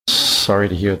sorry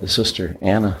to hear that Sister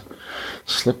Anna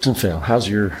slipped and fell. How's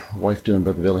your wife doing,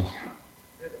 Brother Billy?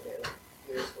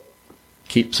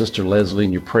 Keep Sister Leslie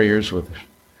in your prayers. With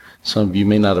some of you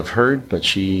may not have heard, but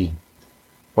she,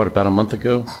 about a month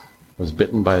ago, was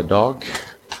bitten by a dog.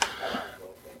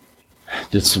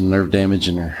 Did some nerve damage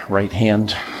in her right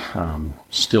hand.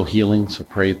 Still healing, so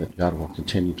pray that God will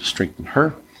continue to strengthen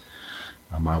her.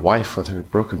 My wife with her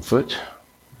broken foot.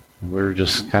 We're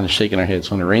just kind of shaking our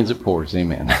heads. When it rains, it pours.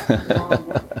 Amen.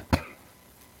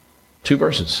 2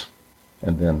 verses,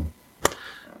 and then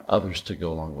others to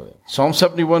go along with it. Psalm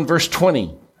 71, verse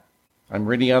 20. I'm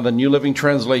reading out of the New Living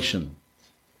Translation.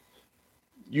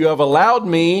 You have allowed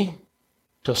me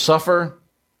to suffer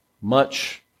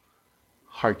much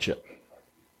hardship.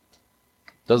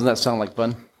 Doesn't that sound like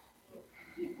fun?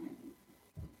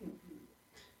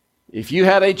 If you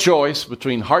had a choice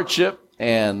between hardship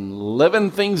and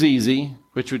living things easy,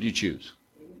 which would you choose?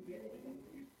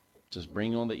 Just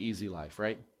bring on the easy life,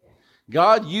 right?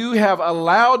 God, you have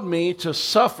allowed me to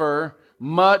suffer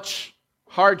much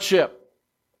hardship,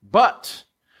 but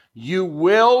you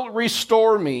will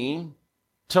restore me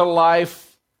to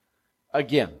life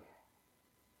again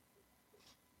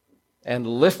and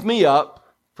lift me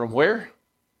up from where?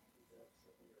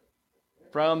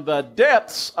 From the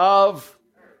depths of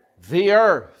the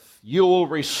earth. You will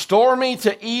restore me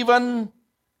to even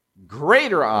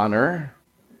greater honor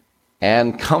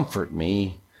and comfort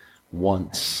me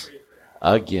once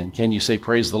again. Can you say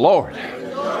praise the Lord?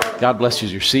 God bless you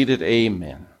as you're seated.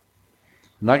 Amen.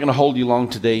 I'm not going to hold you long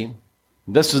today.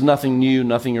 This is nothing new,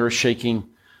 nothing earth-shaking,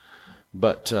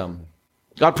 but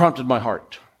God prompted my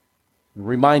heart and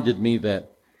reminded me that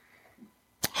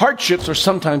hardships are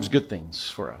sometimes good things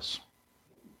for us.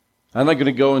 I'm not going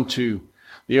to go into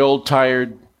the old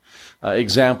tired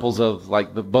examples of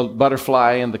like the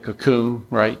butterfly and the cocoon,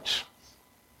 right?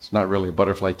 It's not really a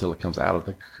butterfly till it comes out of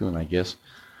the cocoon, I guess.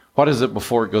 What is it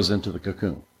before it goes into the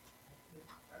cocoon?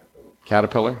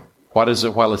 Caterpillar. What is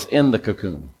it while it's in the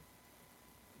cocoon?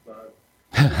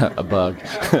 A bug.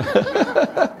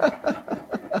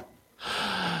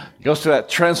 It goes to that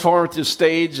transformative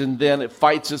stage, and then it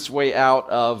fights its way out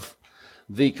of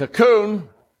the cocoon,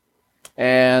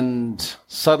 and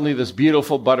suddenly this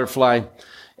beautiful butterfly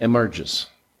emerges.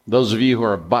 Those of you who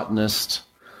are a botanist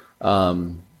or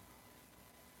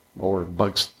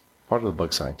bugs, part of the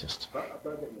bug scientist.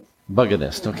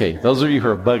 Buganist. Okay, those of you who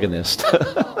are buganist.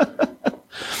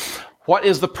 What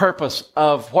is the purpose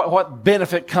of, what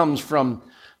benefit comes from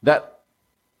that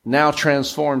now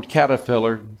transformed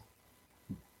caterpillar,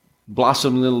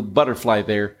 blossom little butterfly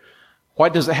there? Why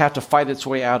does it have to fight its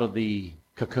way out of the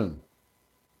cocoon?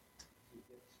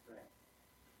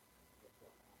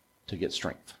 To get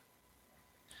strength.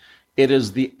 It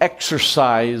is the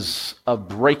exercise of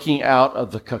breaking out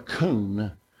of the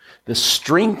cocoon that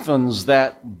strengthens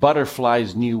that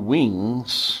butterfly's new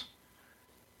wings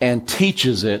and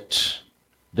teaches it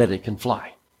that it can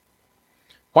fly.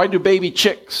 Why do baby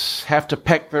chicks have to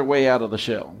peck their way out of the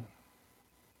shell?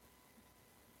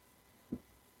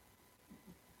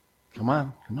 Come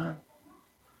on.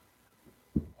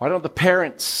 Why don't the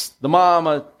parents, the mom,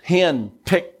 a hen,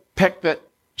 peck that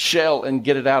shell and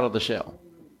get it out of the shell?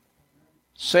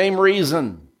 Same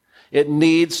reason. It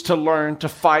needs to learn to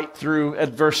fight through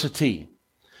adversity.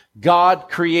 God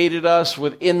created us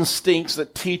with instincts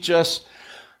that teach us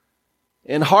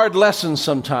in hard lessons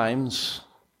sometimes,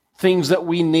 things that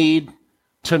we need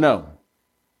to know.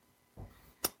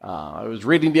 I was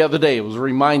reading the other day, I was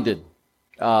reminded.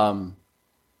 Do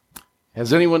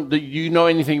you know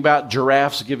anything about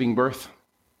giraffes giving birth?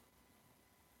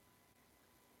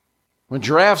 When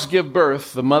giraffes give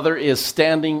birth, the mother is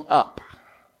standing up.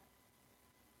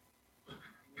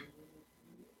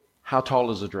 How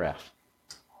tall is a giraffe?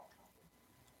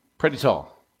 Pretty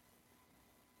tall.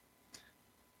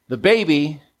 The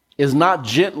baby is not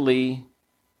gently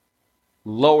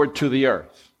lowered to the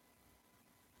earth.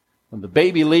 When the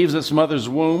baby leaves its mother's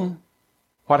womb,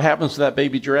 what happens to that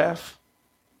baby giraffe?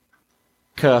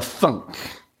 Ka-thunk.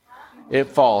 It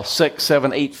falls 6,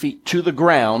 7, 8 feet to the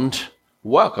ground.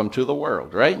 Welcome to the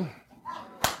world, right?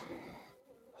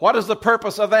 What is the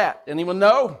purpose of that? Anyone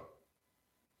know?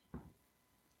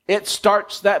 It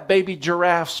starts that baby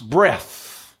giraffe's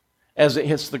breath as it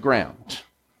hits the ground.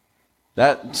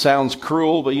 That sounds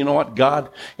cruel, but you know what? God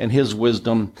in His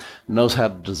wisdom knows how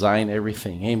to design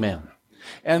everything. Amen.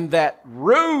 And that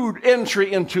rude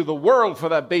entry into the world for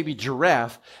that baby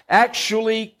giraffe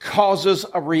actually causes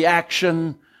a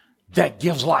reaction that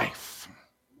gives life.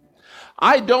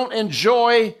 I don't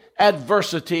enjoy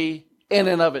adversity in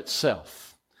and of itself.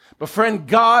 But friend,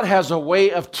 God has a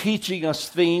way of teaching us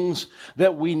things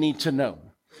that we need to know.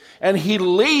 and he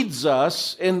leads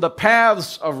us in the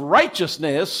paths of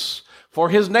righteousness for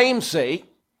his name's sake.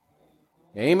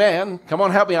 Amen. Come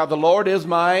on, help me out. The Lord is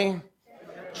my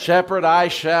shepherd, I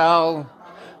shall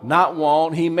not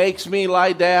want. He makes me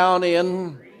lie down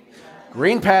in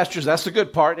green pastures. That's the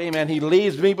good part. Amen. He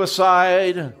leads me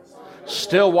beside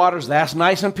still waters. That's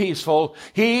nice and peaceful.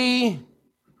 He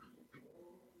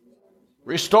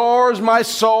restores my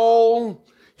soul.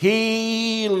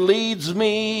 He leads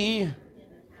me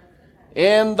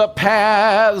in the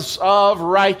paths of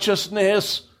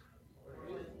righteousness.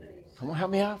 Come on,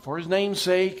 help me out. For his name's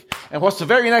sake. And what's the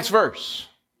very next verse?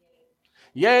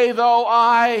 Yea, though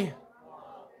I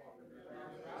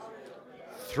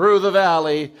through the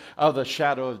valley of the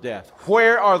shadow of death.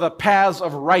 Where are the paths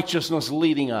of righteousness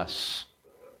leading us?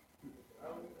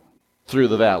 Through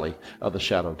the valley of the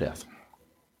shadow of death.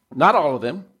 Not all of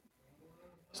them.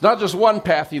 It's not just one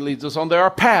path he leads us on. There are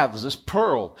paths, this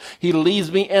pearl. He leads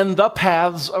me in the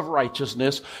paths of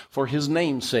righteousness for his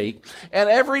name's sake. And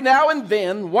every now and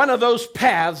then, one of those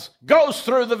paths goes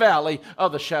through the valley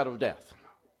of the shadow of death.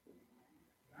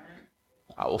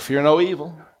 I will fear no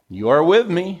evil. You are with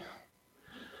me.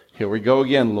 Here we go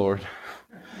again, Lord.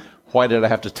 Why did I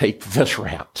have to take this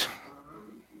route?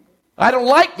 I don't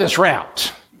like this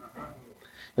route.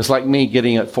 It's like me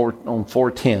getting on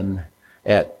 410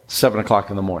 at 7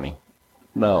 o'clock in the morning.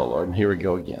 No, Lord, and here we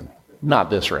go again. Not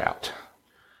this route.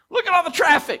 Look at all the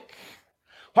traffic.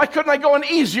 Why couldn't I go an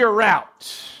easier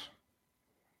route?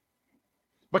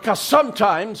 Because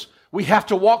sometimes we have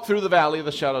to walk through the valley of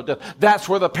the shadow of death. That's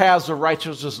where the paths of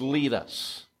righteousness lead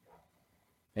us.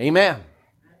 Amen.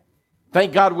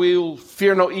 Thank God we'll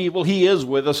fear no evil. He is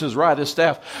with us, his rod, his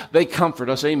staff. They comfort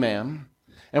us. Amen.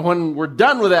 And when we're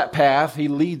done with that path, he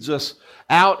leads us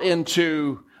out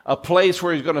into a place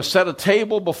where he's going to set a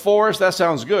table before us. That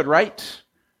sounds good, right?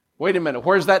 Wait a minute.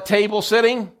 Where's that table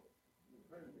sitting?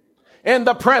 In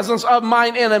the presence of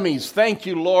mine enemies. Thank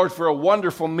you, Lord, for a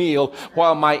wonderful meal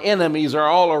while my enemies are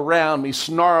all around me,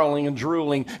 snarling and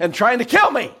drooling and trying to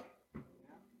kill me.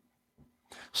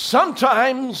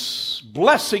 Sometimes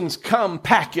blessings come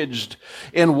packaged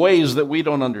in ways that we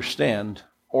don't understand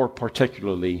or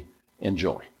particularly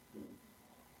enjoy.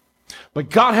 But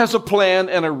God has a plan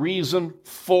and a reason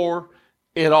for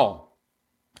it all.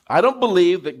 I don't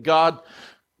believe that God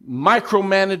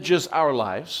micromanages our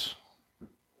lives.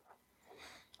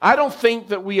 I don't think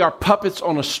that we are puppets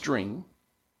on a string.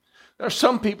 There are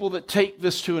some people that take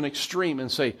this to an extreme and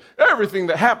say, everything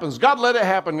that happens, God let it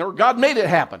happen, or God made it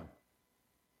happen.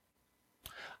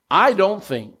 I don't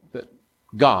think that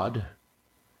God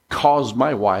caused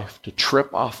my wife to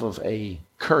trip off of a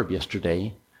curb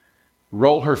yesterday,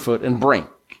 roll her foot, and break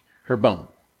her bone.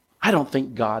 I don't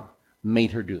think God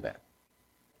made her do that.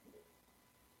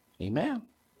 Amen.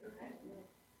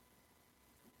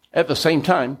 At the same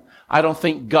time, I don't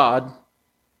think God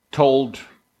told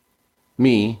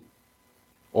me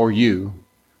or you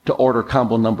to order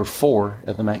combo number 4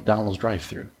 at the McDonald's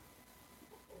drive-thru.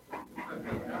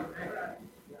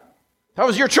 That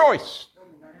was your choice.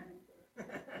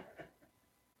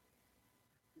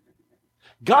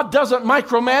 God doesn't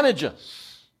micromanage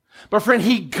us. But friend,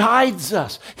 he guides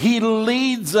us. He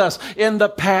leads us in the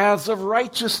paths of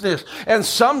righteousness. And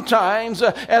sometimes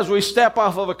as we step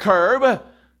off of a curb,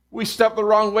 we step the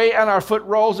wrong way and our foot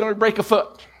rolls and we break a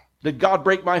foot. Did God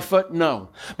break my foot? No.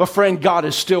 But friend, God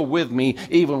is still with me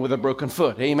even with a broken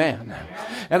foot. Amen.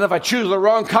 And if I choose the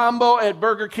wrong combo at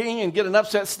Burger King and get an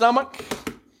upset stomach,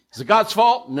 is it God's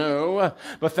fault? No.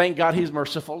 But thank God he's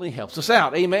merciful and he helps us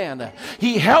out. Amen.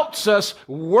 He helps us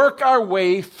work our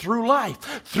way through life,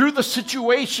 through the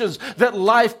situations that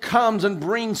life comes and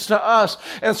brings to us.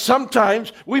 And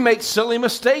sometimes we make silly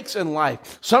mistakes in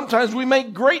life. Sometimes we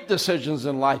make great decisions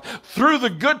in life. Through the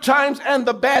good times and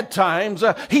the bad times,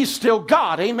 he's still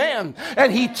God. Amen.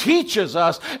 And he teaches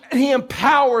us, and he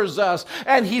empowers us,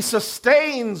 and he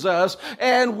sustains us,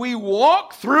 and we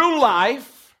walk through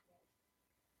life.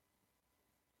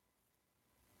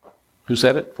 Who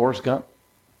said it? Forrest Gump?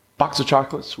 Box of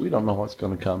chocolates? We don't know what's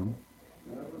going to come.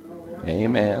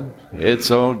 Amen. It's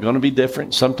going to be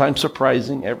different, sometimes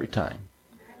surprising, every time.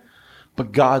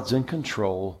 But God's in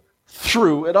control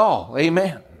through it all.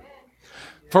 Amen.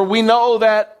 For we know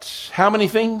that how many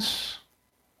things?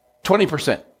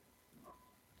 20%.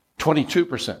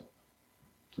 22%.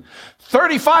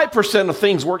 35% of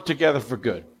things work together for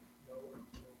good.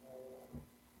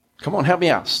 Come on, help me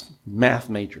out, math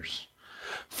majors.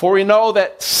 For we know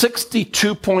that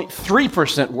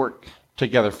 62.3% work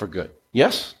together for good.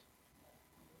 Yes?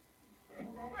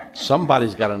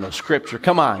 Somebody's got to know Scripture.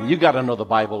 Come on, you got to know the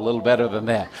Bible a little better than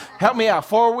that. Help me out.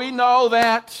 For we know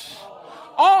that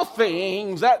All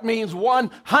things, that means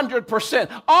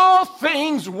 100%. All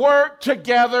things work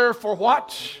together for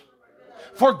what?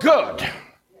 For good.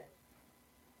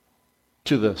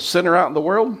 To the sinner out in the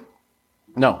world?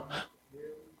 No.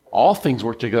 All things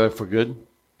work together for good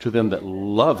to them that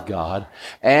love God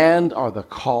and are the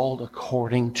called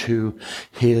according to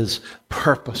His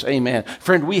purpose. Amen.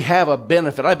 Friend, we have a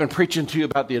benefit. I've been preaching to you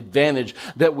about the advantage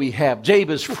that we have.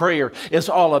 Jabez's prayer is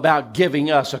all about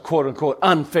giving us a quote-unquote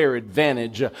unfair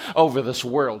advantage over this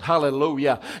world.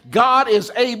 Hallelujah. God is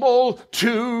able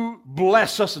to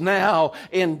bless us now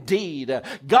indeed.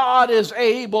 God is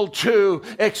able to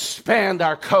expand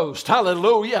our coast.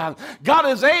 Hallelujah. God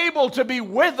is able to be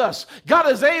with us.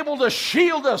 God is able to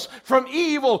shield us from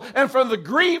evil and from the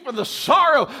grief and the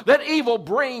sorrow that evil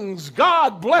brings.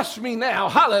 God bless me now.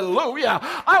 Hallelujah.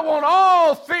 I want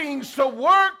all things to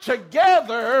work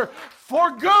together for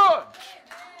good.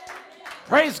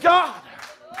 Praise God.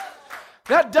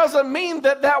 That doesn't mean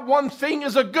that that one thing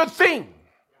is a good thing.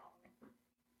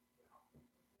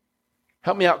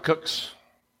 Help me out, cooks.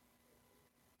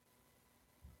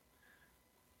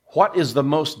 What is the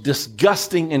most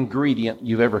disgusting ingredient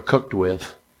you've ever cooked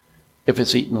with if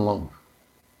it's eaten alone?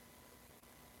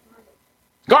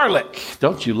 Garlic.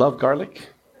 Don't you love garlic?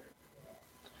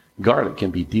 Garlic can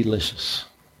be delicious.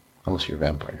 Unless you're a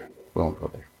vampire. We won't go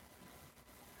there.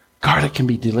 Garlic can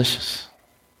be delicious.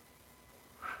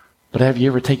 But have you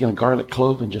ever taken a garlic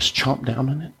clove and just chomped down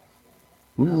on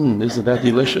it? Isn't that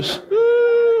delicious?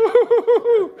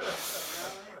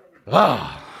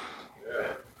 Ah.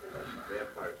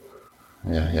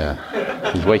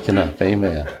 Yeah. He's waking up.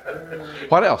 Amen.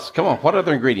 What else? Come on. What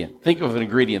other ingredient? Think of an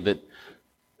ingredient that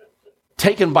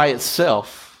taken by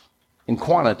itself in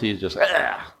quantity is just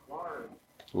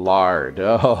lard.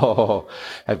 Oh,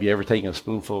 have you ever taken a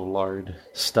spoonful of lard,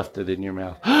 stuffed it in your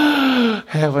mouth?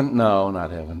 Heaven? No,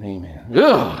 not heaven. Amen.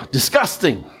 Ugh,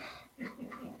 disgusting.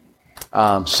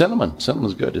 Cinnamon.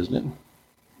 Cinnamon's good, isn't it?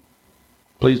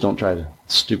 Please don't try the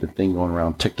stupid thing going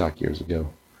around TikTok years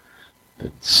ago.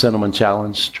 The cinnamon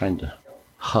challenge, trying to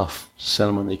huff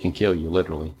cinnamon. It can kill you,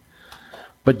 literally.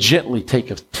 But gently take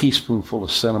a teaspoonful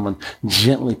of cinnamon,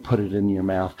 gently put it in your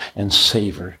mouth, and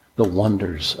savor the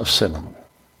wonders of cinnamon.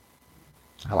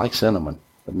 I like cinnamon,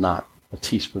 but not a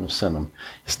teaspoon of cinnamon.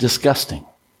 It's disgusting.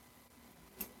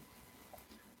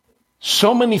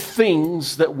 So many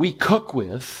things that we cook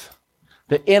with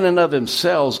that in and of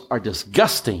themselves are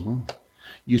disgusting.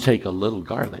 You take a little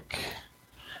garlic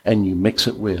and you mix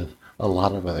it with a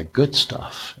lot of other good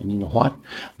stuff. And you know what?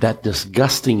 That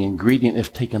disgusting ingredient,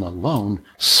 if taken alone,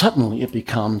 suddenly it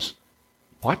becomes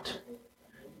what?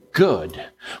 Good.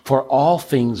 For all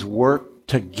things work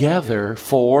together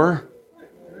for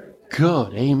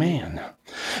good. Amen.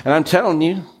 And I'm telling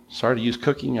you, sorry to use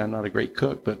cooking. I'm not a great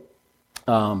cook, but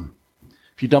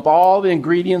if you dump all the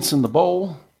ingredients in the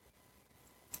bowl,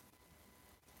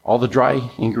 all the dry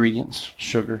ingredients,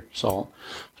 sugar, salt,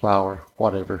 flour,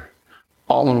 whatever,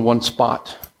 all in one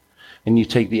spot, and you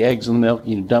take the eggs and the milk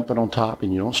and you dump it on top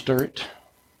and you don't stir it.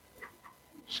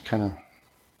 It's kind of,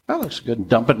 that looks good.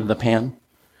 Dump it in the pan.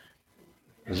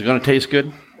 Is it going to taste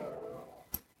good?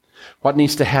 What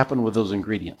needs to happen with those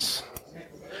ingredients?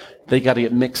 They got to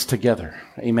get mixed together.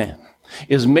 Amen.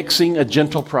 Is mixing a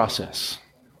gentle process?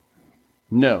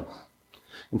 No.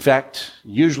 In fact,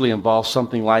 usually involves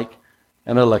something like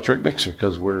an electric mixer,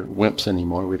 because we're wimps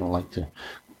anymore. We don't like to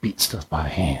beat stuff by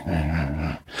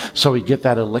hand. So we get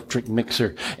that electric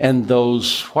mixer and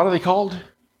those, what are they called?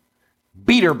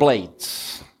 Beater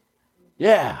blades.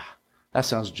 Yeah, that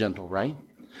sounds gentle, right?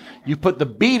 You put the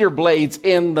beater blades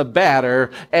in the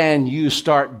batter and you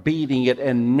start beating it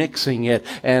and mixing it.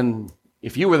 And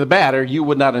if you were the batter, you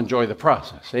would not enjoy the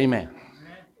process. Amen.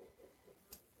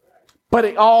 But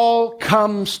it all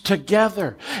comes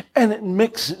together and it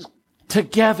mixes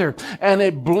together and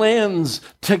it blends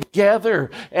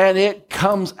together and it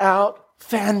comes out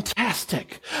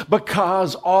fantastic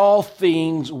because all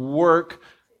things work.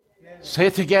 Say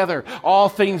it together. All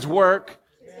things work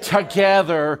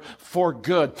together for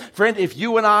good. Friend, if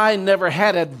you and I never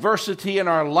had adversity in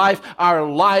our life, our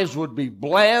lives would be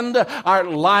bland. Our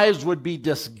lives would be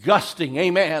disgusting.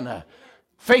 Amen.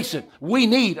 Face it, we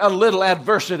need a little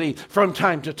adversity from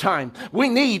time to time. We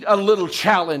need a little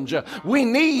challenge. We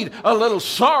need a little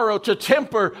sorrow to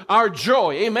temper our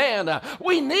joy. Amen.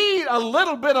 We need a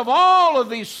little bit of all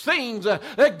of these things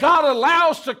that God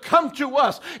allows to come to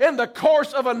us in the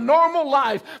course of a normal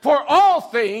life. For all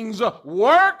things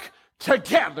work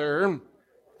together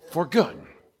for good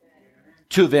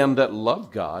to them that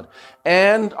love God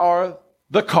and are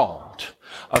the called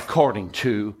according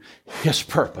to His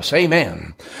purpose.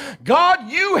 Amen. God,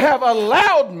 you have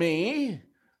allowed me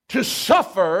to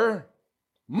suffer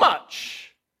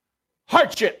much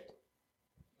hardship.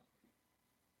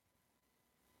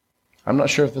 I'm not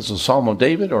sure if this is a Psalm of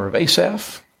David or of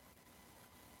Asaph.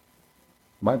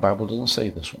 My Bible doesn't say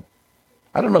this one.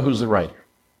 I don't know who's the writer.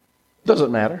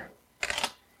 Doesn't matter.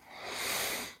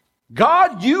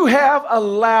 God, you have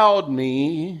allowed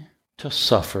me to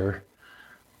suffer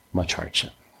much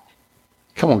hardship.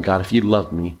 Come on, God, if you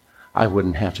loved me, I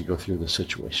wouldn't have to go through this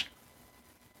situation.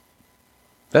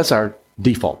 That's our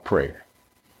default prayer.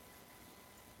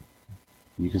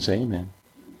 You can say amen.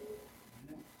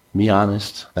 Be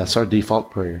honest. That's our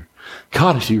default prayer.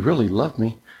 God, if you really love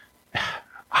me,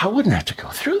 I wouldn't have to go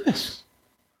through this.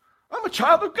 I'm a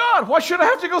child of God. Why should I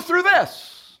have to go through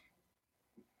this?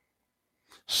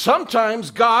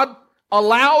 Sometimes God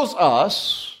allows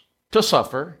us to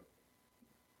suffer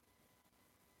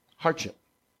hardship.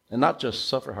 And not just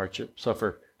suffer hardship,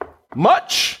 suffer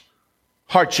much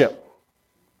hardship.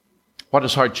 What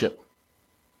is hardship?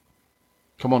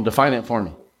 Come on, define it for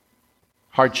me.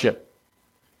 Hardship.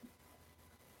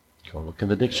 Go look in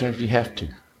the dictionary if you have to.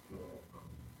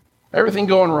 Everything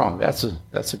going wrong. That's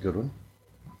a good one.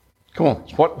 Come on.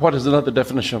 What is another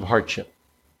definition of hardship?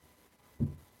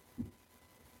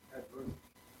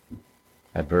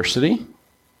 Adversity.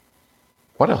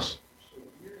 What else?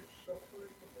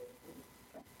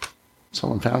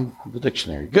 Someone found the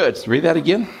dictionary. Good. Read that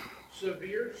again.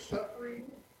 Severe suffering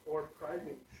or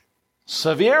privation.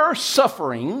 Severe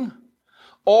suffering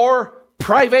or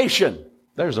privation.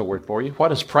 There's a word for you.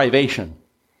 What is privation?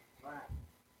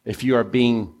 If you are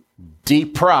being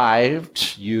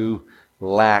deprived, you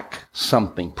lack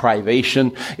something.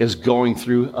 Privation is going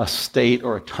through a state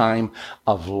or a time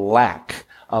of lack,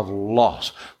 of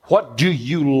loss. What do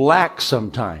you lack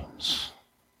sometimes?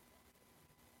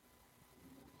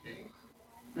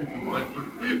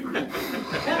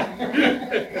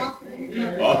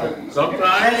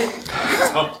 Sometimes.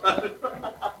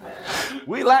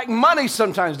 We lack money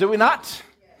sometimes, do we not?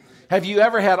 Have you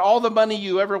ever had all the money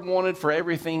you ever wanted for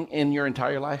everything in your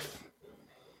entire life?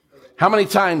 How many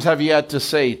times have you had to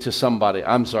say to somebody,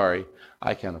 I'm sorry,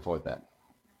 I can't afford that?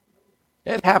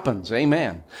 It happens,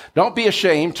 amen. Don't be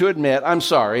ashamed to admit, I'm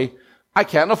sorry, I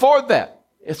can't afford that.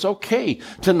 It's okay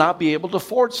to not be able to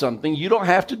afford something. You don't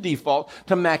have to default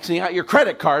to maxing out your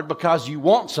credit card because you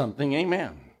want something,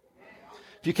 amen.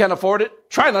 If you can't afford it,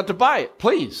 try not to buy it,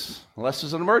 please, unless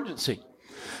it's an emergency.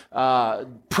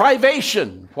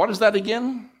 Privation, what is that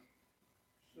again?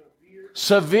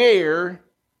 Severe.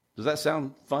 Does that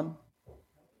sound fun?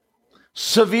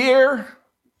 Severe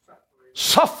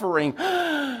suffering.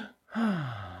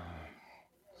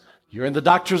 You're in the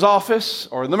doctor's office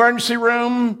or in the emergency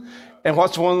room, and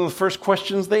what's one of the first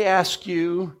questions they ask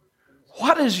you?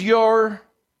 What is your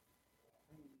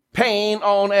pain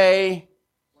on a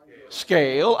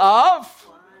scale of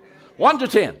 1 to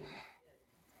 10?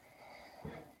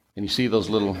 And you see those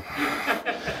little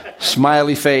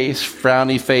smiley face,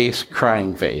 frowny face,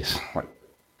 crying face. Like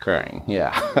crying,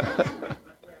 yeah.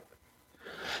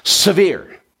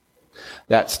 Severe.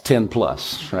 That's 10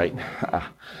 plus, right?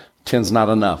 10's not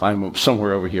enough. I'm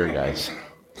somewhere over here, guys.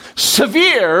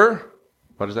 Severe.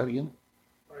 What is that again?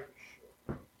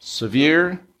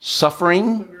 Severe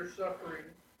suffering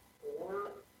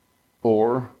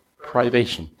or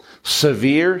privation.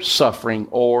 Severe suffering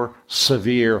or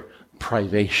severe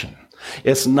privation.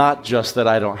 It's not just that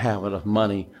I don't have enough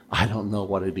money. I don't know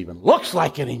what it even looks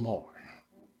like anymore.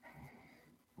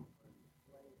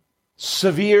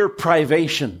 Severe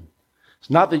privation. It's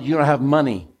not that you don't have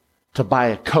money to buy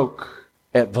a Coke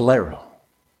at Valero.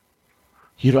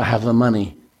 You don't have the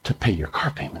money to pay your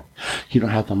car payment. You don't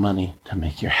have the money to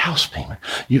make your house payment.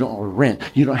 You don't rent.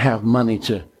 You don't have money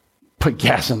to put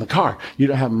gas in the car. You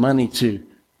don't have money to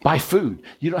buy food.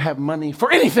 You don't have money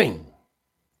for anything.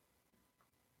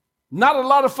 Not a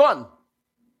lot of fun.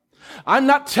 I'm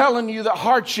not telling you that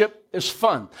hardship is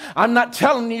fun. I'm not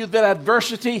telling you that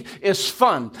adversity is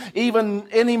fun, even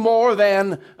any more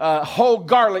than whole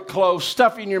garlic cloves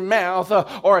stuffed in your mouth,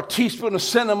 or a teaspoon of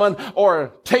cinnamon, or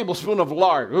a tablespoon of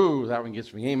lard. Ooh, that one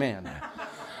gets me. Amen.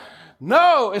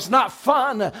 No, it's not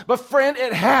fun. But friend,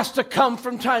 it has to come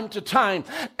from time to time.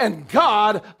 And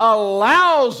God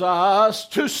allows us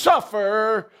to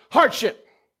suffer hardship.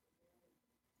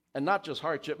 And not just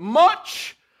hardship,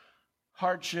 much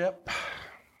hardship.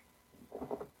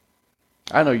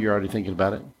 I know you're already thinking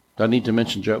about it. Do I need to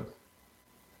mention Job?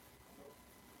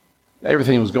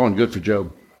 Everything was going good for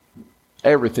Job.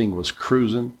 Everything was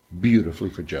cruising beautifully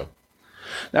for Job.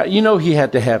 Now, you know he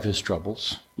had to have his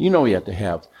troubles. You know he had to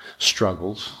have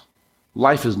struggles.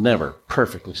 Life is never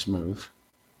perfectly smooth.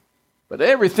 But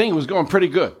everything was going pretty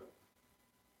good.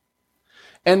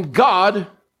 And God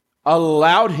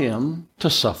allowed him to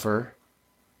suffer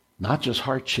not just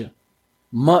hardship,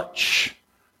 much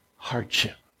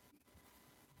hardship.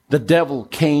 The devil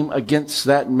came against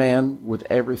that man with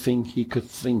everything he could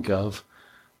think of.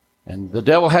 And the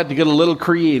devil had to get a little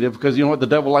creative, because you know what the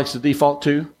devil likes to default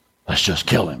to? Let's just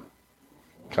kill him.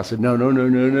 I said,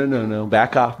 no,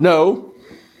 back off. No,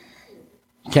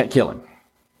 you can't kill him.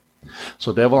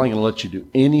 So the devil ain't going to let you do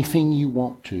anything you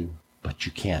want to, but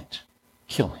you can't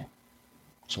kill him.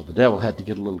 So the devil had to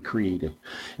get a little creative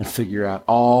and figure out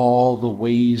all the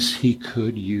ways he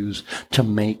could use to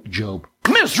make Job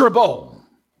miserable.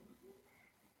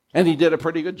 And he did a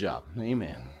pretty good job.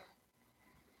 Amen.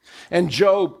 And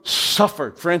Job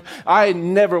suffered. Friend, I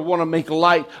never want to make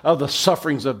light of the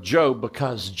sufferings of Job,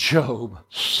 because Job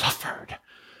suffered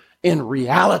in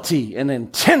reality and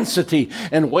intensity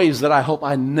in ways that I hope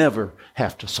I never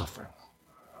have to suffer.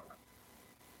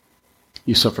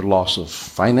 He suffered loss of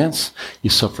finance. He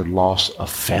suffered loss of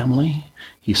family.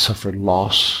 He suffered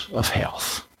loss of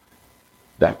health.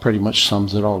 That pretty much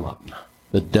sums it all up.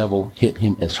 The devil hit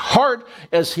him as hard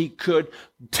as he could,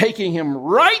 taking him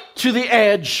right to the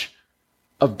edge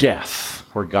of death,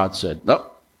 where God said,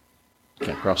 nope,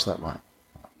 can't cross that line.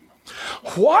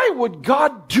 Why would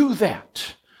God do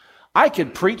that? I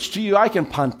can preach to you, I can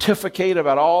pontificate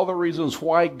about all the reasons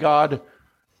why God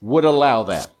would allow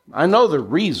that. I know the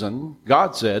reason.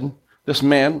 God said, this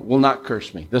man will not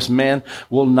curse me. This man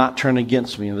will not turn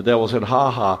against me. And the devil said,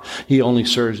 ha ha, he only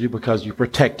serves you because you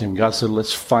protect him. God said,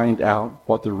 let's find out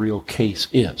what the real case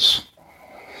is.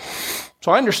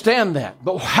 So I understand that.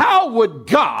 But how would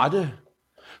God,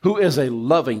 who is a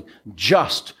loving,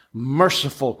 just,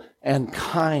 merciful, and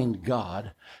kind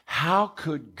God, how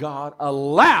could God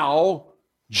allow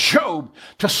Job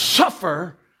to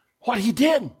suffer what he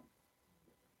did?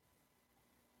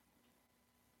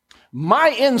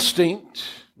 My instinct,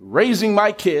 raising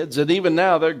my kids, and even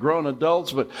now they're grown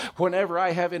adults, but whenever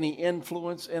I have any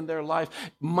influence in their life,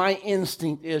 my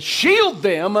instinct is shield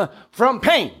them from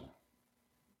pain.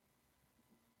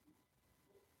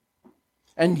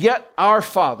 And yet our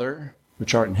Father,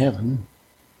 which art in heaven,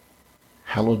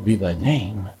 hallowed be thy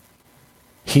name,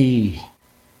 he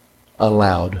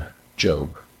allowed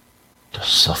Job to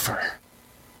suffer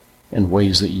in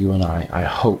ways that you and I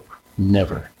hope,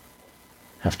 never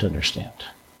have to understand.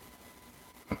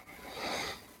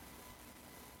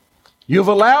 You've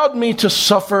allowed me to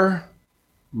suffer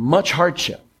much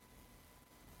hardship,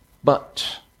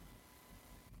 but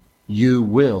you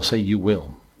will. Say you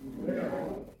will.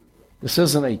 This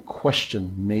isn't a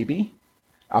question, maybe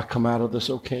I'll come out of this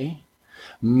okay.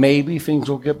 Maybe things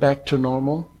will get back to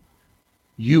normal.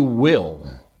 You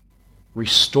will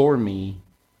restore me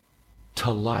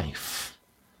to life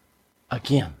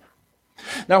again.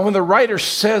 Now, when the writer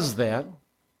says that,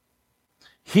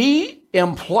 he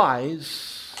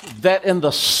implies that in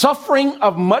the suffering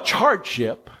of much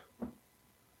hardship,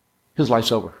 his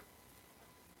life's over.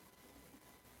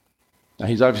 Now,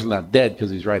 he's obviously not dead because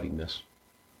he's writing this.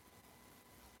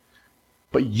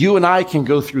 But you and I can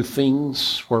go through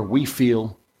things where we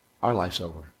feel our life's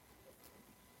over.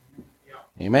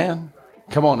 Amen?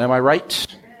 Come on, am I right?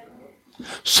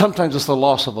 Sometimes it's the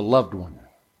loss of a loved one.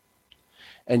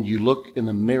 And you look in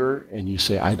the mirror and you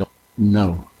say, I don't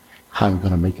know how I'm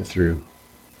going to make it through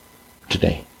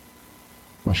today,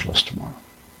 much less tomorrow.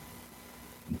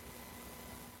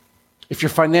 If you're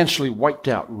financially wiped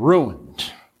out,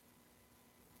 ruined,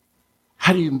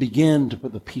 how do you begin to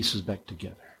put the pieces back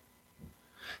together?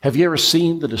 Have you ever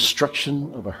seen the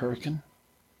destruction of a hurricane?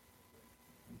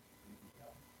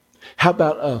 How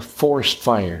about a forest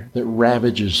fire that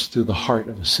ravages through the heart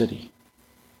of a city?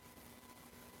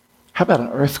 How about an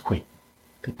earthquake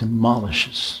that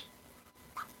demolishes?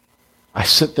 I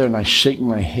sit there and I shake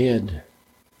my head.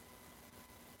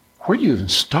 Where do you even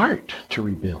start to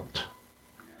rebuild?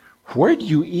 Where do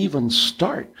you even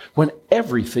start when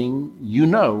everything you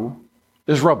know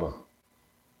is rubble?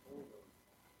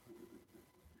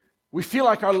 We feel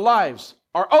like our lives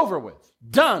are over with,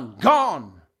 done,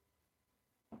 gone.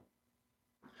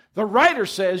 The writer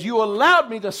says, you allowed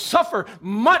me to suffer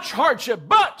much hardship,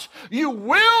 but you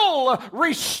will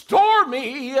restore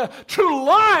me to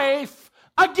life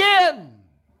again.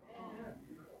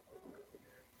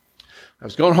 I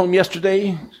was going home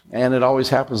yesterday, and it always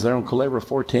happens there on Culebra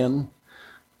 410.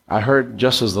 I heard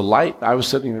just as the light, I was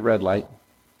sitting in the red light,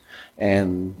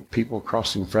 and people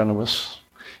crossing in front of us,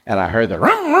 and I heard the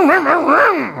rum, rum, rum, rum,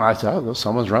 rum. I said, oh,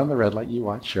 someone's running the red light, you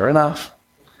watch. Sure enough.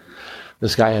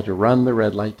 This guy had to run the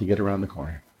red light to get around the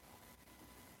corner.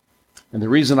 And the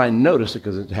reason I noticed it,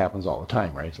 because it happens all the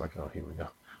time, right? It's like, oh, here we go.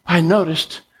 I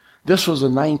noticed This was a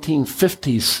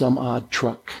 1950s some odd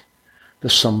truck that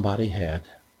somebody had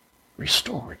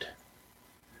restored.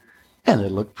 And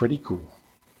it looked pretty cool.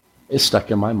 It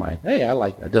stuck in my mind. Hey, I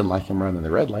didn't like him running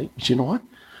the red light, but you know what?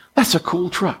 That's a cool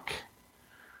truck.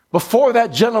 Before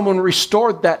that gentleman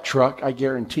restored that truck, I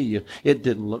guarantee you, it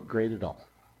didn't look great at all.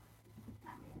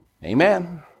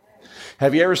 Amen.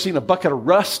 Have you ever seen a bucket of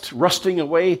rust rusting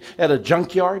away at a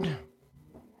junkyard?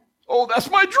 Oh,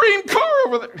 that's my dream car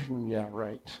over there. Yeah,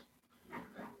 right.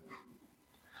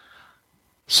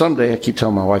 Someday, I keep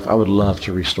telling my wife, I would love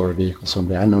to restore a vehicle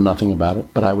someday. I know nothing about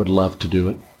it, but I would love to do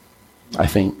it, I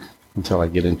think, until I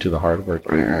get into the heart of it.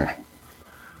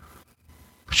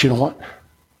 But you know what?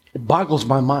 It boggles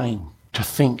my mind to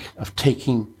think of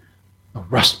taking a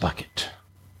rust bucket,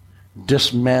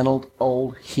 dismantled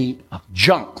old heap of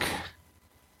junk,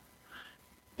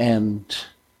 and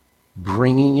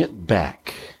bringing it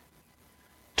back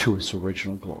to its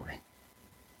original glory.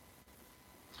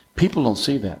 People don't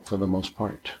see that for the most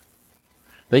part.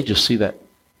 They just see that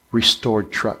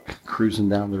restored truck cruising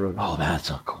down the road. Oh, that's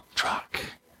a cool truck.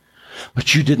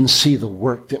 But you didn't see the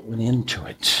work that went into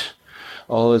it.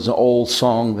 Oh, there's an old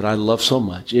song that I love so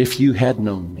much. If you had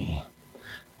known me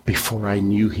before I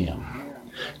knew him,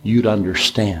 you'd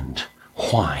understand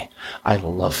why I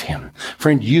love him.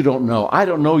 Friend, you don't know. I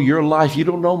don't know your life. You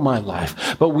don't know my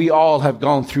life. But we all have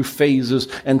gone through phases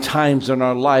and times in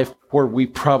our life where we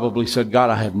probably said, God,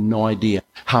 I have no idea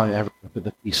how I ever put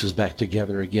the pieces back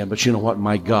together again. But you know what?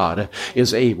 My God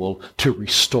is able to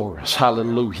restore us.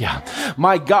 Hallelujah.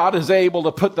 My God is able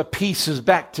to put the pieces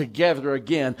back together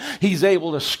again. He's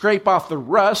able to scrape off the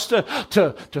rust,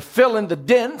 to fill in the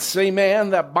dents.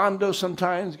 Amen. That Bondo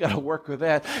sometimes got to work with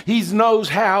that. He knows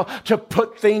how to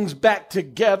put things back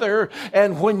together.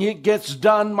 And when it gets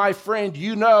done, my friend,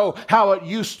 you know how it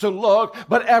used to look.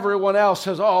 But everyone else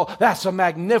says, oh, that's a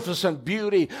magnificent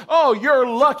beauty. Oh, you're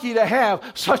lucky to have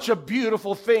such a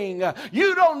beautiful thing.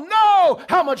 You don't know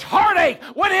how much heartache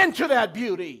went into that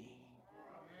beauty.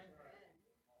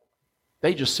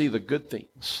 They just see the good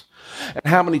things. And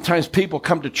how many times people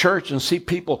come to church and see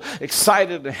people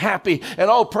excited and happy and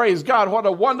oh, praise God, what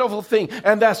a wonderful thing.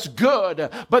 And that's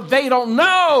good. But they don't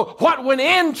know what went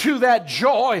into that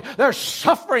joy. There's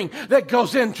suffering that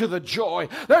goes into the joy.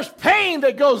 There's pain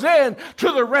that goes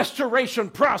into the restoration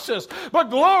process.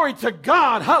 But glory to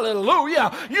God,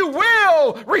 hallelujah, you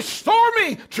will restore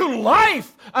me to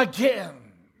life again.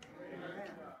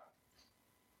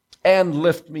 And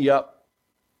lift me up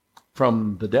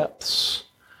from the depths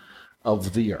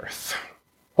of the earth.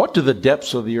 What do the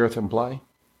depths of the earth imply?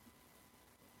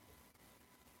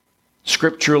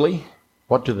 Scripturally,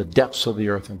 what do the depths of the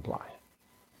earth imply?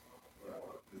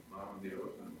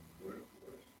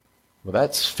 Well,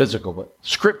 that's physical, but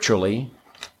scripturally,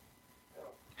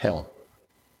 hell.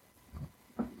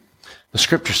 The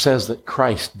scripture says that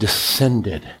Christ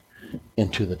descended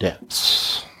into the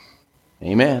depths.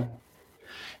 Amen.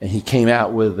 And he came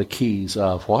out with the keys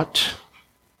of what?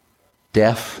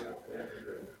 Death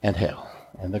and hell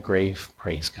and the grave.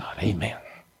 Praise God. Amen.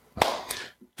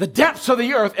 The depths of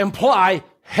the earth imply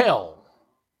hell,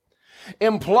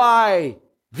 imply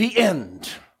the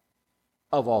end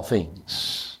of all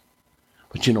things.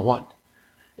 But you know what?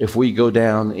 If we go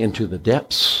down into the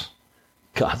depths,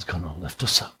 God's going to lift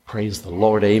us up. Praise the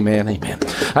Lord. Amen. Amen.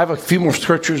 I have a few more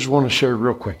scriptures I want to share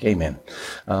real quick. Amen.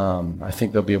 I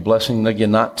think they'll be a blessing.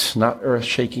 Again, not earth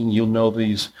shaking. You'll know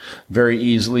these very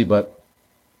easily, but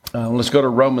let's go to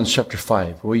Romans chapter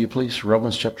 5. Will you please?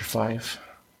 Romans chapter 5.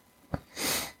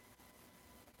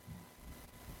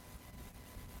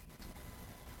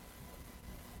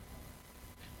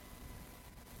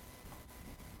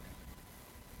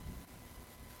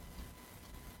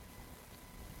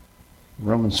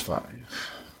 Romans 5.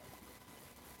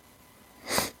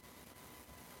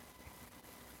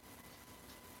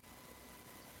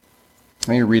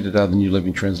 Let me read it out of the New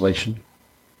Living Translation.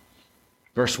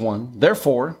 Verse 1.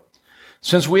 Therefore,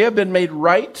 since we have been made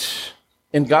right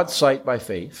in God's sight by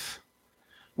faith,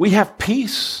 we have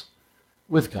peace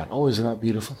with God. Oh, isn't that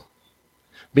beautiful?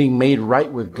 Being made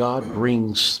right with God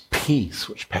brings peace,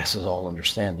 which passes all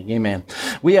understanding. Amen.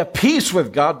 We have peace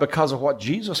with God because of what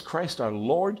Jesus Christ our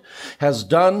Lord has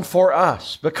done for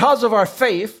us. Because of our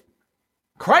faith,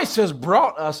 Christ has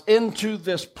brought us into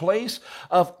this place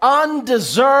of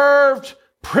undeserved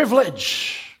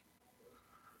privilege.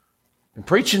 I'm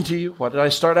preaching to you. What did I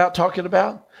start out talking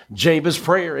about? Jabez's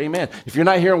prayer. Amen. If you're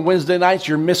not here on Wednesday nights,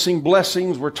 you're missing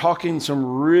blessings. We're talking some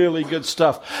really good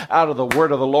stuff out of the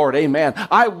word of the Lord. Amen.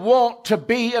 I want to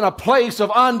be in a place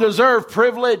of undeserved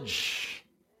privilege.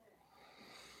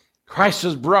 Christ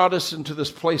has brought us into this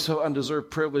place of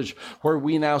undeserved privilege where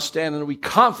we now stand and we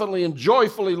confidently and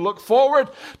joyfully look forward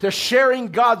to sharing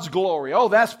God's glory. Oh,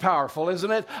 that's powerful, isn't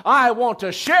it? I want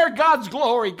to share God's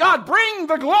glory. God, bring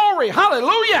the glory.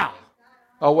 Hallelujah.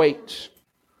 Oh, wait.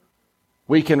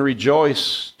 We can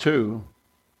rejoice too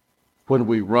when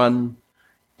we run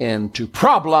into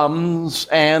problems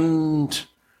and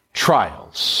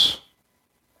trials.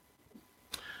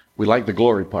 We like the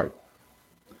glory part,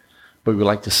 but we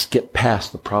like to skip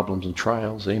past the problems and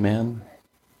trials. Amen.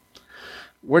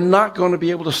 We're not going to be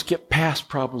able to skip past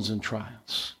problems and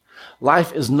trials.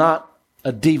 Life is not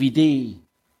a DVD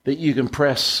that you can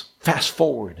press fast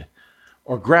forward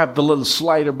or grab the little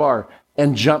slider bar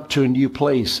and jump to a new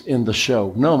place in the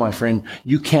show. No, my friend,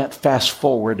 you can't fast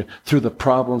forward through the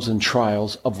problems and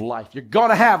trials of life. You're going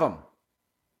to have them.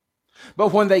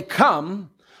 But when they come,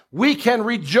 we can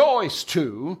rejoice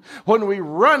too when we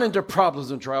run into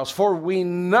problems and trials, for we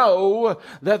know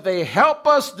that they help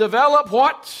us develop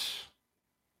what?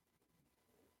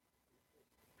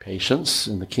 Patience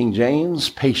in the King James,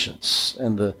 patience.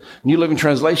 And the New Living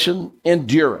Translation,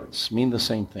 endurance, mean the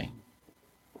same thing.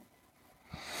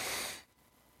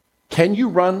 Can you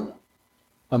run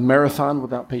a marathon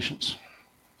without patience?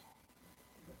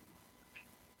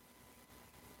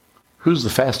 Who's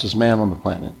the fastest man on the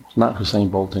planet? It's not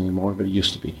Usain Bolt anymore, but he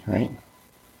used to be, right?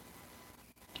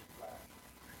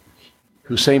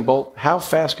 Usain Bolt, how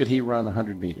fast could he run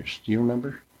 100 meters? Do you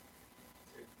remember?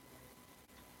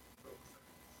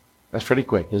 That's pretty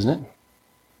quick, isn't it?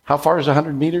 How far is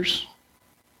 100 meters?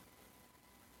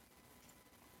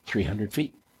 300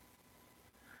 feet.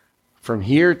 From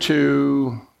here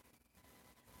to,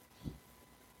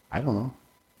 I don't know,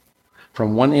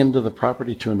 from one end of the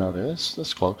property to another.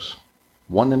 That's close.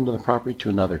 One end of the property to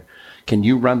another. Can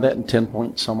you run that in 10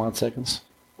 point some odd seconds?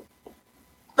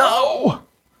 No!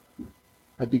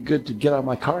 I'd be good to get out of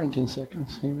my car in 10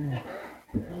 seconds. Amen.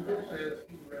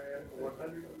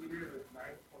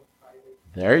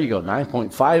 There you go,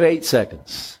 9.58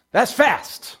 seconds. That's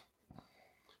fast.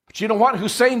 But you know what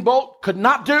Usain Bolt could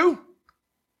not do?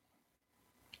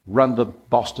 Run the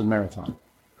Boston Marathon.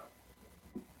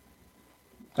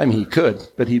 I mean, he could,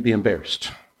 but he'd be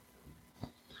embarrassed.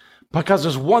 Because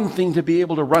there's one thing to be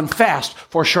able to run fast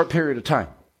for a short period of time.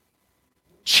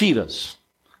 Cheetahs,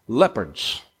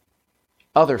 leopards,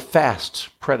 other fast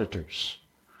predators.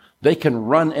 They can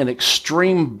run an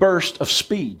extreme burst of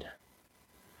speed.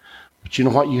 But you know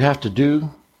what you have to do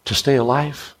to stay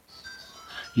alive?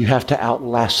 You have to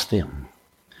outlast them.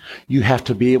 You have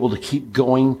to be able to keep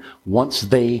going once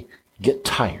they get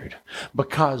tired.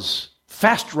 Because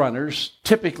fast runners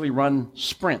typically run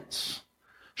sprints,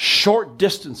 short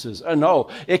distances. I know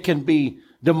it can be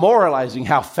demoralizing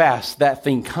how fast that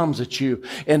thing comes at you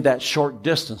in that short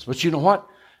distance. But you know what?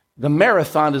 The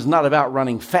marathon is not about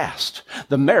running fast.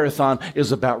 The marathon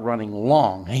is about running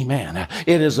long. Amen.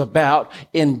 It is about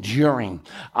enduring.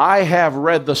 I have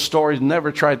read the stories,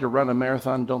 never tried to run a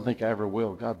marathon. Don't think I ever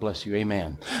will. God bless you.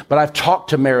 Amen. But I've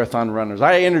talked to marathon runners.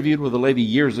 I interviewed with a lady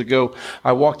years ago.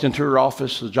 I walked into her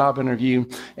office, a job interview,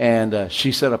 and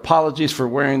she said, apologies for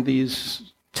wearing these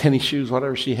tennis shoes,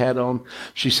 whatever she had on.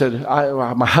 She said,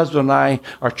 my husband and I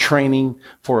are training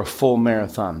for a full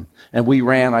marathon. And we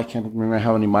ran, I can't remember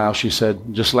how many miles. She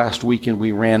said, just last weekend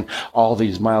we ran all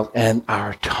these miles and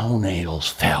our toenails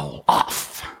fell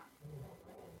off.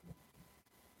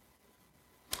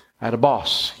 I had a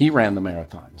boss. He ran the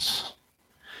marathons.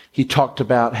 He talked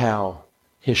about how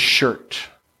his shirt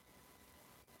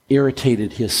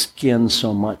irritated his skin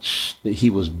so much that he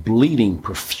was bleeding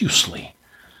profusely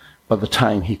by the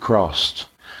time he crossed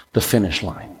the finish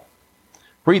line.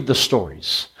 Read the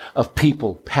stories of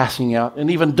people passing out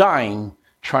and even dying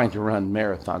trying to run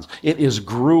marathons. It is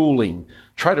grueling.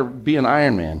 Try to be an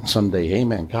Ironman someday.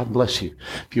 Amen. God bless you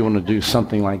if you want to do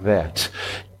something like that.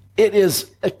 It is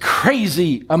a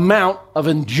crazy amount of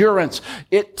endurance.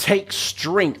 It takes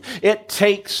strength. It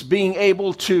takes being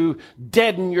able to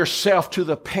deaden yourself to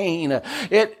the pain.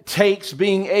 It takes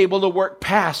being able to work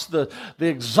past the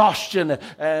exhaustion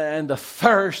and the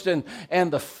thirst and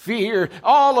the fear.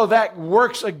 All of that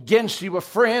works against you, a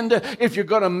friend. If you're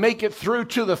going to make it through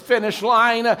to the finish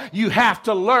line, you have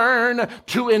to learn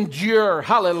to endure.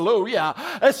 Hallelujah.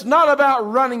 It's not about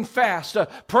running fast.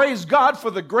 Praise God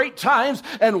for the great times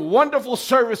and wonderful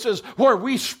services where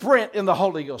we sprint in the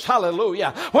Holy Ghost.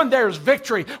 Hallelujah. When there's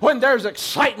victory, when there's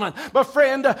excitement. But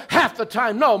friend, half the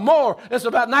time, no more, it's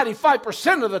about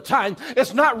 95% of the time,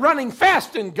 it's not running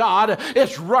fast in God.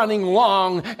 It's running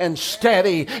long and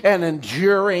steady and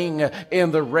enduring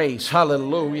in the race.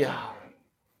 Hallelujah.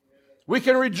 We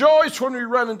can rejoice when we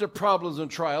run into problems and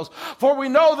trials, for we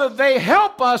know that they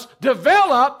help us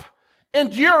develop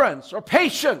endurance or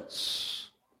patience.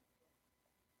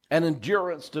 And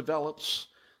endurance develops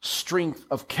strength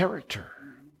of character.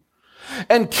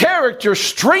 And character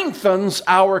strengthens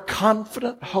our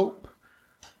confident hope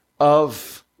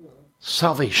of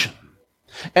salvation.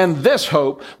 And this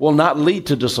hope will not lead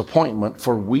to disappointment,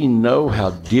 for we know how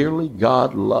dearly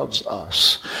God loves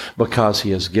us because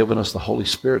he has given us the Holy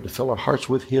Spirit to fill our hearts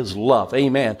with his love.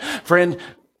 Amen. Friend,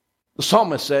 the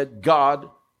psalmist said, God,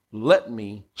 let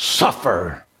me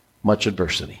suffer much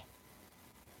adversity.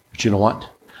 But you know what?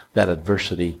 That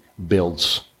adversity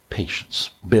builds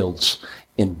patience, builds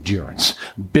endurance,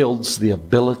 builds the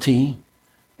ability,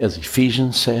 as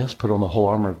Ephesians says, put on the whole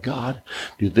armor of God,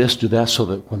 do this, do that, so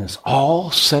that when it's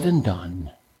all said and done,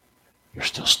 you're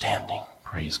still standing.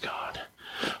 Praise God.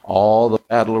 All the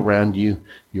battle around you,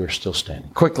 you're still standing.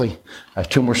 Quickly, I have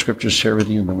 2 more scriptures to share with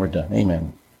you, and then we're done.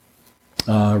 Amen.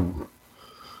 Where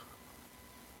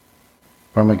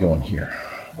am I going here?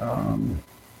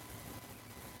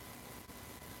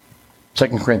 2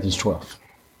 Corinthians 12.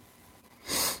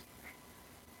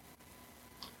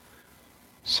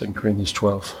 2 Corinthians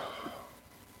 12.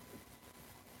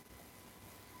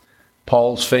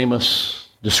 Paul's famous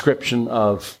description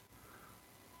of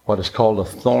what is called a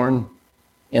thorn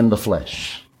in the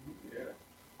flesh.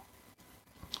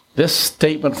 This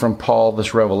statement from Paul,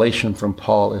 this revelation from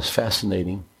Paul is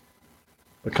fascinating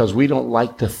because we don't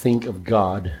like to think of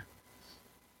God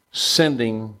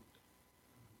sending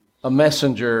a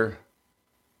messenger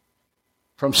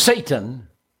from Satan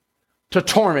to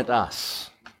torment us.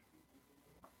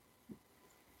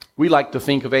 We like to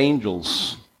think of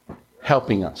angels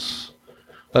helping us,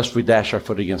 lest we dash our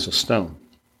foot against a stone.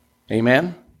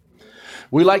 Amen?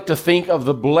 We like to think of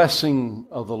the blessing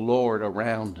of the Lord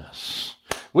around us.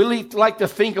 We like to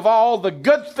think of all the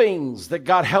good things that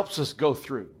God helps us go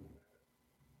through.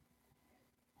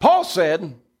 Paul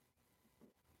said,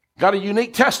 got a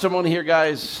unique testimony here,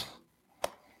 guys.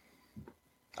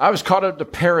 I was caught up to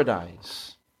paradise.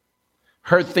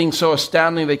 Heard things so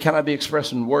astounding they cannot be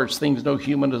expressed in words, things no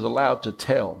human is allowed to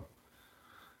tell.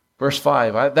 Verse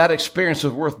 5, that experience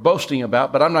is worth boasting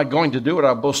about, but I'm not going to do it.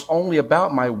 I'll boast only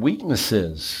about my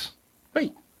weaknesses.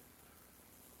 Wait.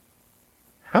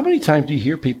 How many times do you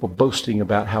hear people boasting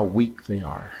about how weak they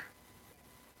are?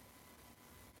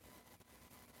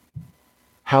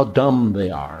 How dumb they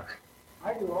are?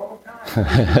 I do all the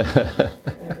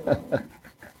time.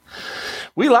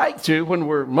 We like to,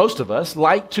 most of us,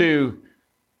 like to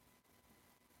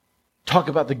talk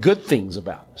about the good things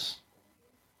about us.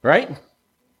 Right?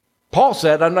 Paul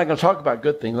said, I'm not going to talk about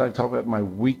good things. I'm going to talk about my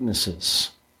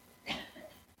weaknesses. If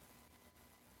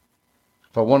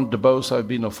I wanted to boast, I would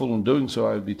be no fool in doing so.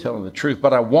 I would be telling the truth.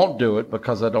 But I won't do it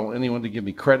because I don't want anyone to give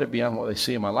me credit beyond what they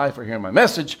see in my life or hear my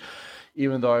message,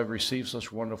 even though I've received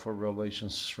such wonderful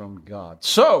revelations from God.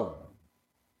 So,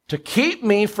 to keep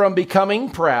me from becoming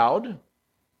proud,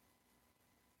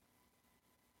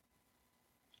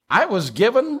 I was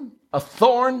given a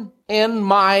thorn in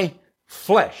my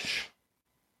flesh.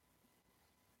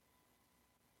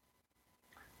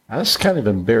 Now, this is kind of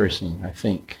embarrassing, I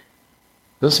think.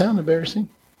 Does it sound embarrassing?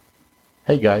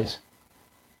 Hey, guys,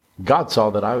 God saw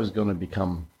that I was going to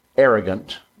become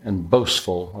arrogant and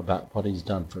boastful about what he's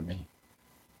done for me.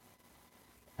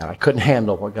 And I couldn't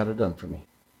handle what God had done for me.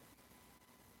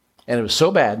 And it was so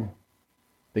bad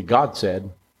that God said,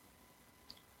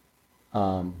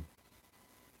 I'm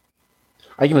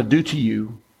going to do to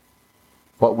you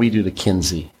what we do to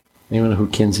Kinsey. Anyone know who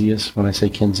Kinsey is when I say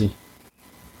Kinsey?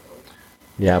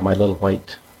 Yeah, my little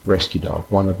white rescue dog,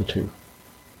 one of the two.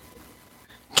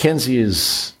 Kinsey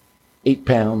is 8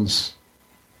 pounds,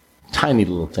 tiny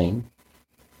little thing,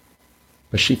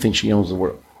 but she thinks she owns the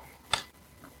world.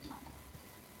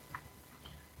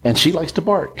 And she likes to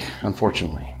bark,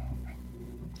 unfortunately.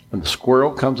 When the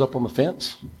squirrel comes up on the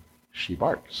fence, she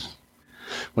barks.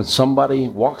 When somebody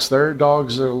walks their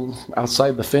dogs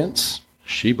outside the fence,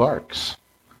 she barks.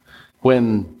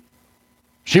 When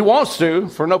she wants to,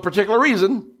 for no particular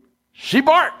reason, she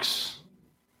barks.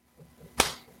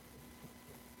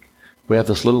 We have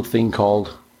this little thing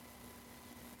called,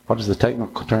 what is the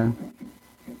technical term?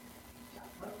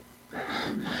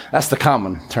 That's the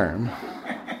common term.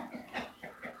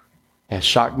 It has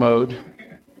shock mode.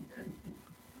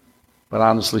 But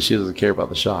honestly, she doesn't care about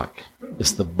the shock.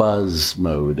 It's the buzz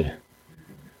mode,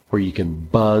 where you can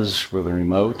buzz with the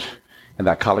remote, and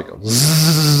that collar goes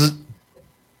zzz.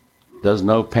 Does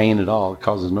no pain at all. It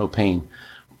causes no pain,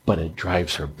 but it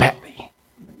drives her batty.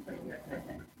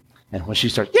 And when she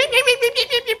starts, yip, yip, yip,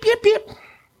 yip, yip, yip, yip,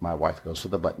 my wife goes for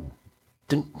the button.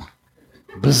 Ding.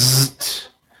 Bzzzt.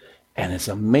 And it's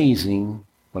amazing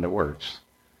when it works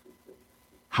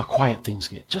how quiet things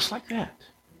get, just like that.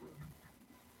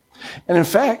 And in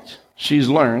fact, she's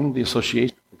learned the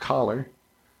association of the collar.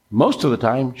 Most of the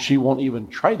time, she won't even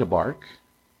try to bark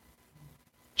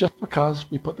just because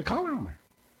we put the collar on her.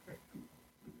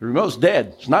 The remote's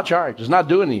dead. It's not charged. It's not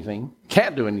doing anything.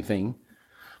 Can't do anything.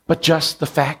 But just the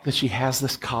fact that she has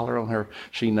this collar on her,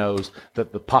 she knows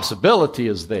that the possibility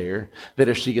is there that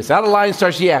if she gets out of line and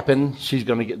starts yapping, she's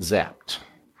going to get zapped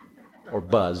or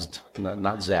buzzed.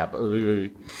 Not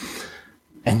zapped.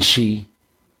 And she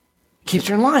keeps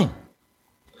her in line.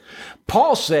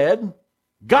 Paul said,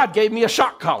 God gave me a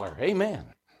shock collar. Amen.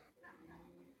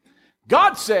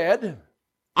 God said,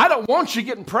 I don't want you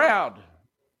getting proud.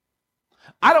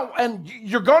 And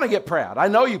you're going to get proud. I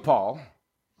know you, Paul.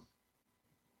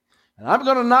 And I'm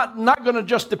going to not going to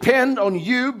just depend on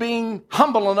you being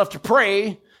humble enough to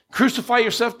pray, crucify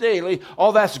yourself daily.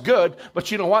 All that's good.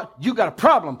 But you know what? You got a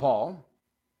problem, Paul.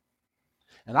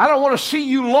 And I don't want to see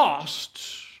you lost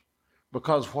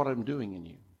because of what I'm doing in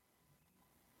you.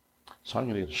 So I'm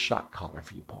going to get a shock collar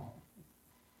for you, Paul.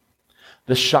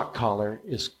 This shock collar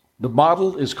the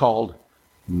model is called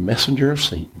Messenger of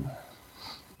Satan.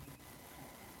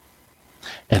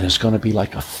 And it's going to be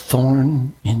like a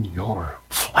thorn in your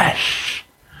flesh.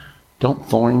 Don't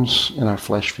thorns in our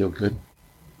flesh feel good?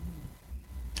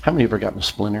 How many have ever gotten a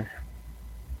splinter?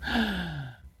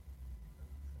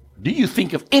 Do you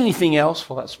think of anything else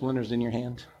while that splinter's in your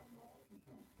hand?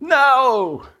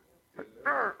 No!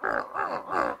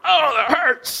 Oh, that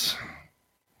hurts!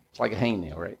 It's like a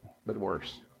hangnail, right? But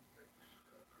worse.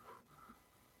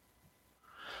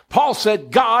 Paul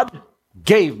said, God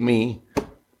gave me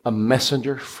a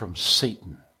messenger from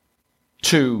Satan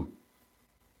to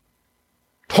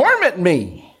torment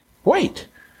me. Wait,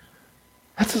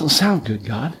 that doesn't sound good,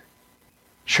 God.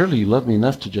 Surely you love me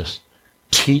enough to just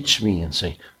teach me and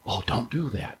say, oh, don't do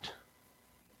that.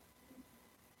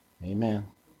 Amen.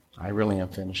 I really am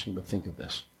finishing, but think of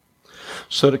this.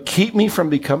 So to keep me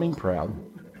from becoming proud,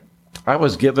 I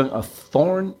was given a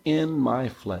thorn in my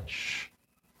flesh,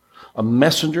 a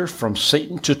messenger from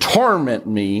Satan to torment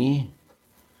me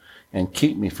and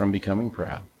keep me from becoming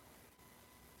proud.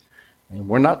 And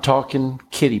we're not talking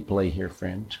kiddie play here,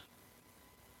 friend.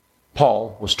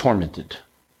 Paul was tormented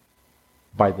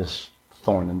by this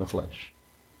thorn in the flesh.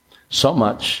 So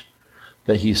much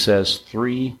that he says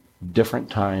 3 different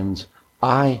times,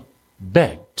 I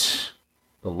begged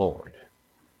the Lord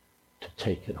to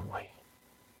take it away.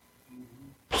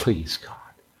 Please, God,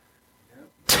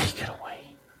 take it away.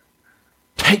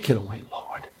 Take it away,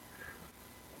 Lord.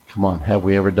 Come on, have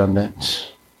we ever done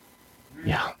that?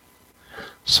 Yeah.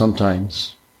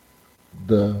 Sometimes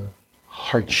the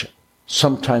hardship,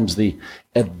 sometimes the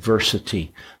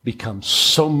adversity becomes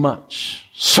so much,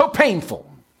 so painful.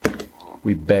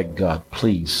 We beg God,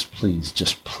 please, please,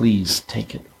 just please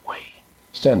take it away.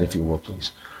 Stand if you will,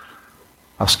 please.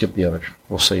 I'll skip the other.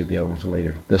 We'll save the other for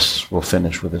later. This will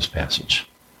finish with this passage.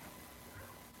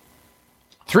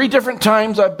 3 different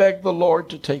times I begged the Lord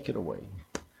to take it away.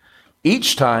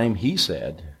 Each time he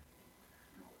said,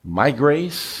 my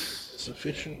grace is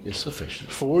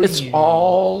sufficient for you. It's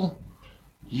all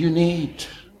you need.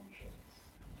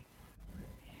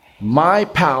 My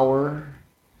power,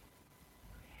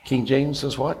 King James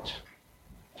says what?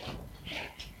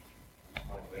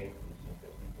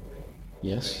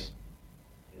 Yes.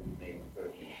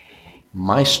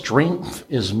 My strength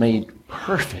is made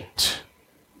perfect.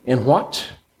 In what?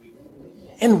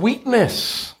 In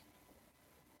weakness.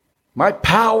 My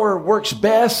power works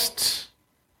best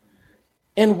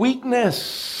in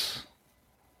weakness.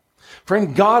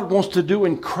 Friend, God wants to do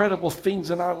incredible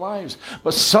things in our lives,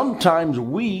 but sometimes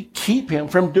we keep him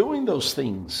from doing those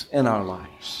things in our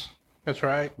lives. That's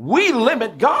right. We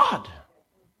limit God.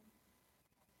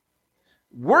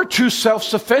 We're too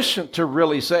self-sufficient to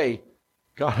really say,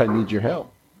 God, I need your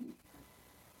help.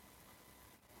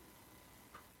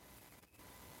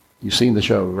 You've seen the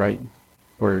show, right?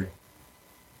 Where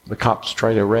the cops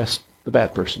try to arrest the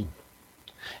bad person,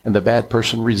 and the bad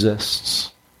person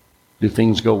resists. Do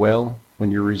things go well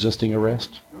when you're resisting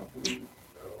arrest?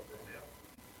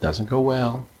 Doesn't go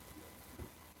well.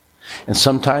 And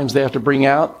sometimes they have to bring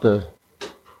out the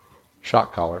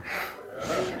shock collar,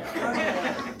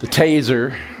 the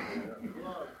taser.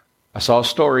 I saw a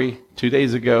story 2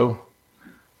 days ago.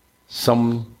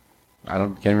 Can't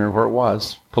remember where it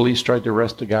was. Police tried to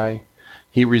arrest a guy.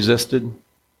 He resisted.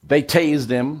 They tased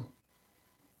him.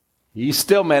 He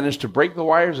still managed to break the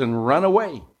wires and run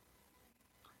away.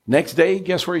 Next day,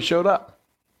 guess where he showed up?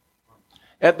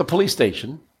 At the police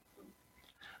station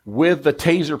with the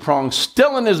taser prong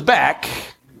still in his back,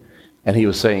 and he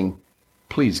was saying,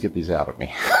 please get these out of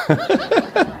me.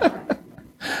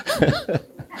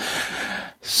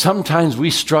 Sometimes we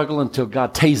struggle until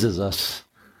God tases us.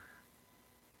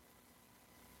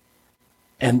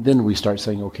 And then we start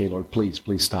saying, okay, Lord, please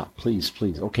stop. Please.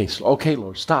 Okay,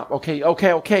 Lord, stop. Okay, Lord,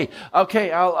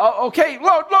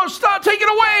 stop, take it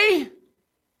away.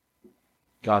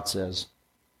 God says,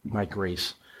 my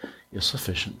grace is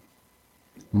sufficient.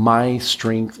 My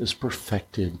strength is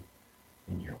perfected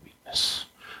in your weakness.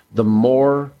 The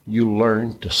more you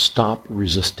learn to stop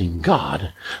resisting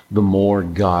God, the more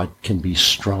God can be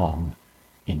strong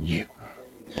in you.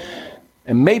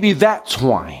 And maybe that's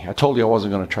why, I told you I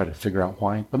wasn't going to try to figure out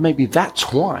why, but maybe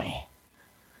that's why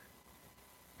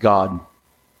God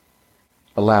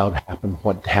allowed happen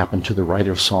what happened to the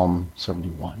writer of Psalm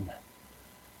 71.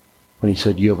 When he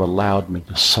said, you have allowed me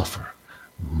to suffer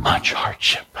much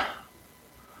hardship.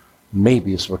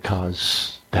 Maybe it's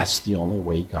because that's the only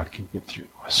way God can get through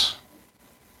to us.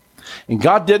 And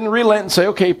God didn't relent and say,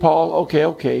 okay, Paul,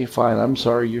 okay, fine, I'm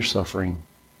sorry you're suffering.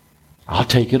 I'll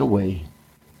take it away.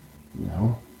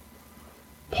 No.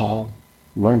 Paul,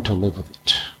 learn to live with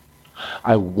it.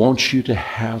 I want you to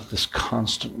have this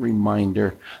constant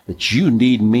reminder that you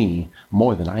need me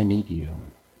more than I need you.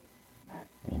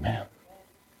 Amen.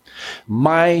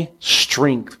 My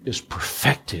strength is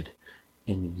perfected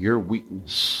in your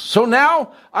weakness. So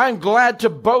now I'm glad to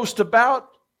boast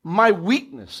about my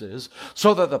weaknesses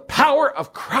so that the power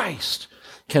of Christ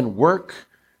can work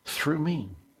through me.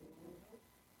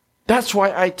 That's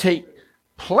why I take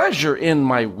pleasure in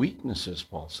my weaknesses,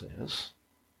 Paul says,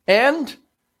 and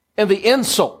in the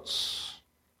insults,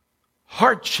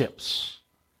 hardships,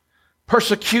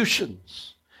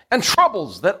 persecutions, and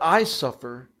troubles that I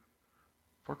suffer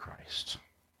for Christ.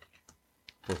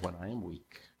 For when I am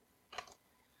weak,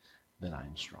 then I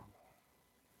am strong.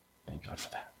 Thank God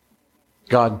for that.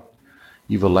 God,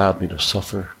 you've allowed me to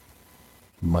suffer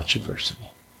much adversity,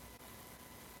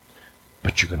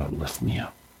 but you're going to lift me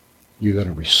up. You're going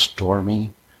to restore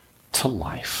me to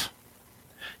life.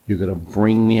 You're going to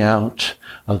bring me out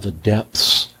of the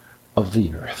depths of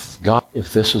the earth. God,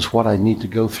 if this is what I need to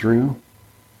go through,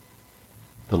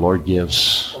 the Lord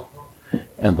gives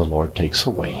and the Lord takes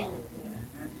away.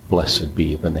 Blessed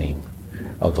be the name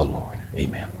of the Lord.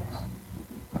 Amen.